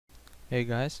Hey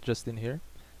guys, Justin here.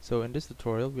 So in this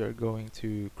tutorial we are going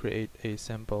to create a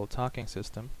simple talking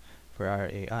system for our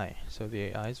AI. So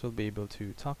the AIs will be able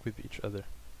to talk with each other.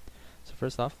 So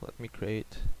first off, let me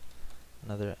create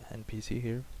another NPC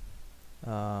here.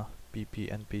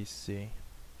 BP NPC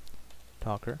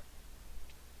talker.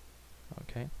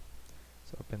 Okay,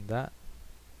 so open that.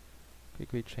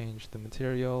 Quickly change the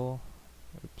material.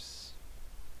 Oops.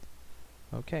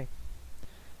 Okay.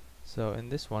 So in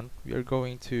this one we are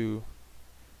going to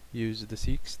use the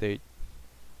seek state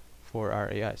for our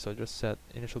AI. So just set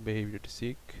initial behavior to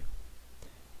seek,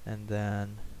 and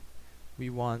then we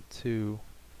want to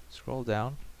scroll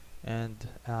down and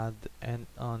add end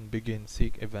on begin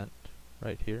seek event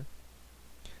right here.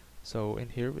 So in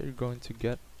here we're going to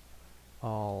get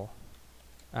all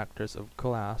actors of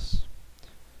class,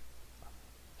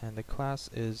 and the class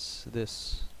is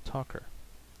this talker,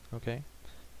 okay,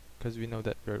 because we know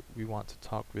that we want to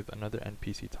talk with another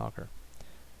NPC talker.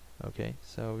 Okay,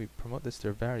 so we promote this to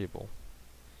a variable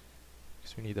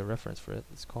because we need a reference for it.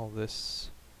 Let's call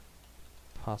this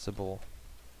possible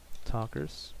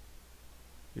talkers.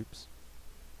 Oops.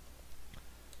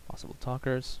 Possible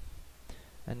talkers.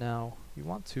 And now we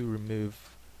want to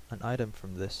remove an item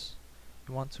from this.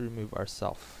 We want to remove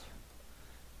ourself.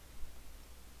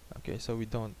 Okay, so we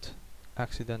don't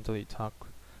accidentally talk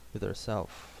with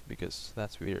ourselves, because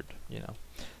that's weird, you know.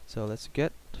 So let's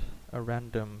get a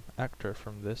random actor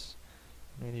from this.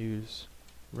 I'm going to use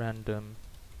random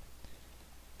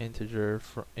integer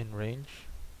in range.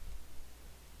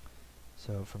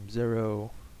 So from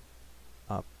 0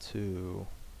 up to,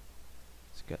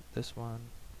 let's get this one,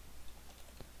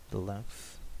 the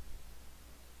length,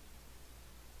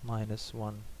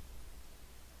 -1.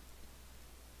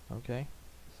 Okay,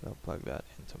 so plug that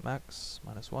into max,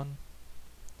 -1.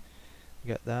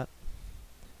 Get that,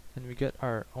 and we get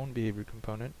our own behavior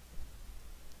component.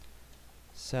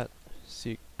 Set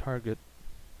seek target,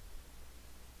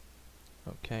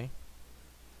 okay,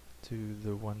 to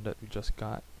the one that we just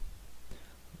got.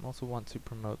 I also want to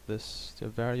promote this to a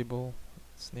variable.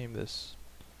 Let's name this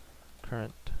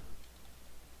current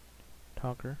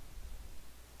talker.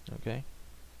 Okay,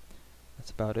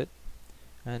 that's about it.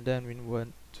 And then we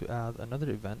want to add another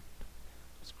event.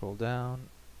 Scroll down,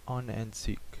 on and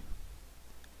seek.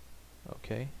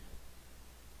 Okay,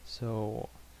 so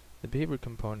the behavior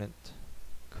component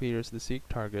clears the seek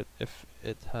target if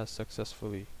it has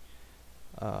successfully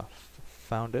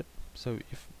found it. So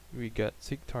if we get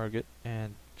seek target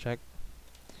and check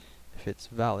if it's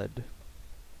valid.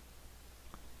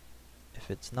 If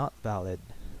it's not valid,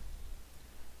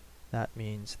 that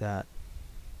means that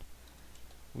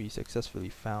we successfully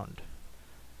found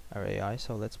our AI.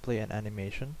 So let's play an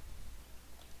animation.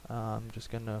 I'm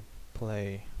just gonna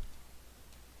play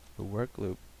the work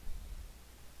loop.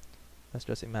 Let's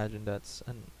just imagine that's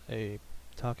a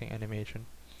talking animation.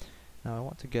 Now I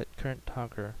want to get current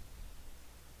talker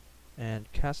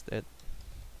and cast it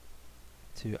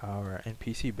to our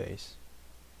NPC base.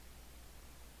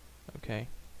 Okay,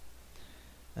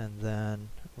 and then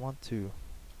I want to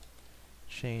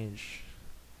change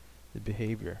the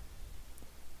behavior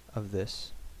of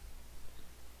this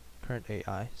current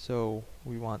AI. So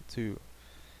we want to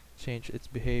change its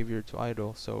behavior to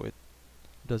idle so it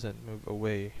doesn't move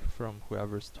away from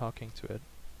whoever's talking to it.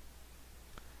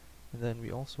 And then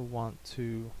we also want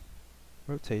to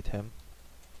rotate him.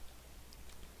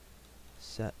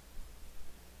 Set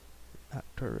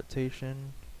actor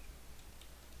rotation,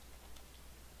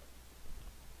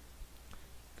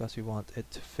 because we want it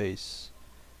to face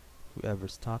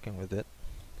whoever's talking with it.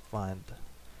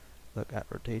 Look at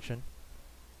rotation.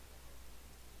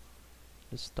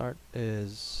 The start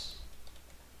is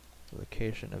the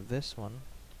location of this one.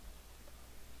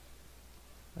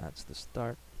 That's the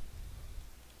start.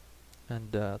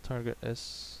 And target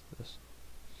is this.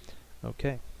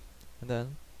 Okay, and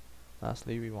then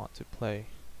lastly we want to play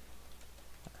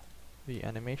the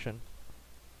animation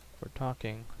for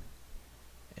talking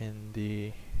in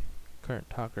the current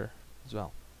talker as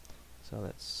well. So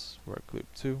let's work loop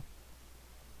 2,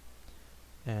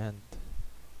 and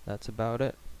that's about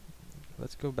it.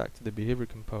 Let's go back to the behavior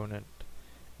component,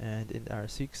 and in our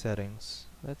seek settings,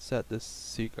 let's set the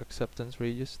seek acceptance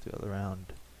radius to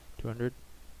around 200.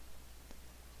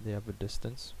 They have a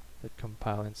distance. Hit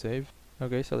compile and save.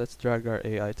 Okay, so let's drag our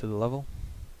AI to the level,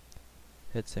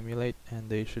 hit simulate, and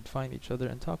they should find each other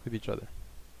and talk with each other.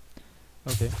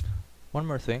 Okay, one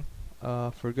more thing,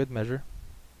 for good measure,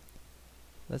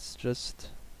 let's just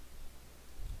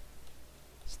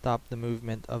stop the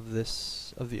movement of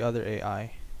the other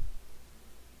AI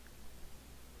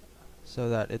so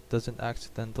that it doesn't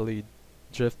accidentally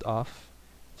drift off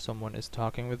if someone is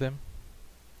talking with him.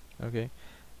 Okay,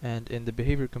 and in the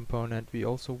behavior component we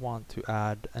also want to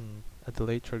add a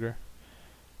delay trigger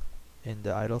in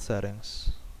the idle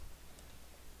settings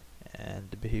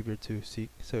and the behavior to seek,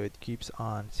 so it keeps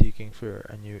on seeking for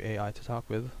a new AI to talk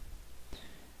with.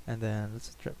 And then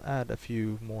let's add a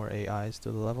few more AIs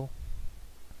to the level.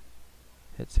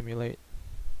 Hit simulate,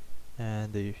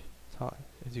 and they talk.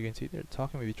 As you can see, they're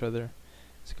talking with each other.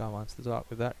 This guy wants to talk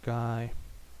with that guy,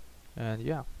 and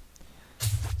yeah.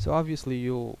 So obviously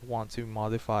you'll want to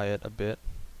modify it a bit.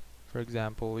 For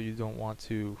example, you don't want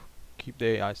to keep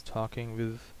the AIs talking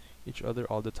with each other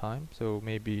all the time, so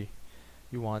maybe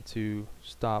you want to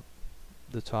stop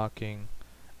the talking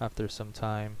after some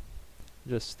time.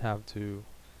 Just have to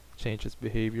change its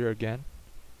behavior again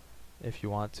if you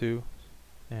want to.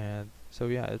 And so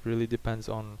yeah, it really depends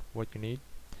on what you need,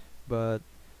 but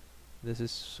this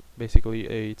is basically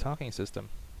a talking system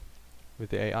with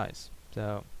the AIs.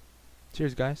 So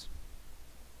cheers guys.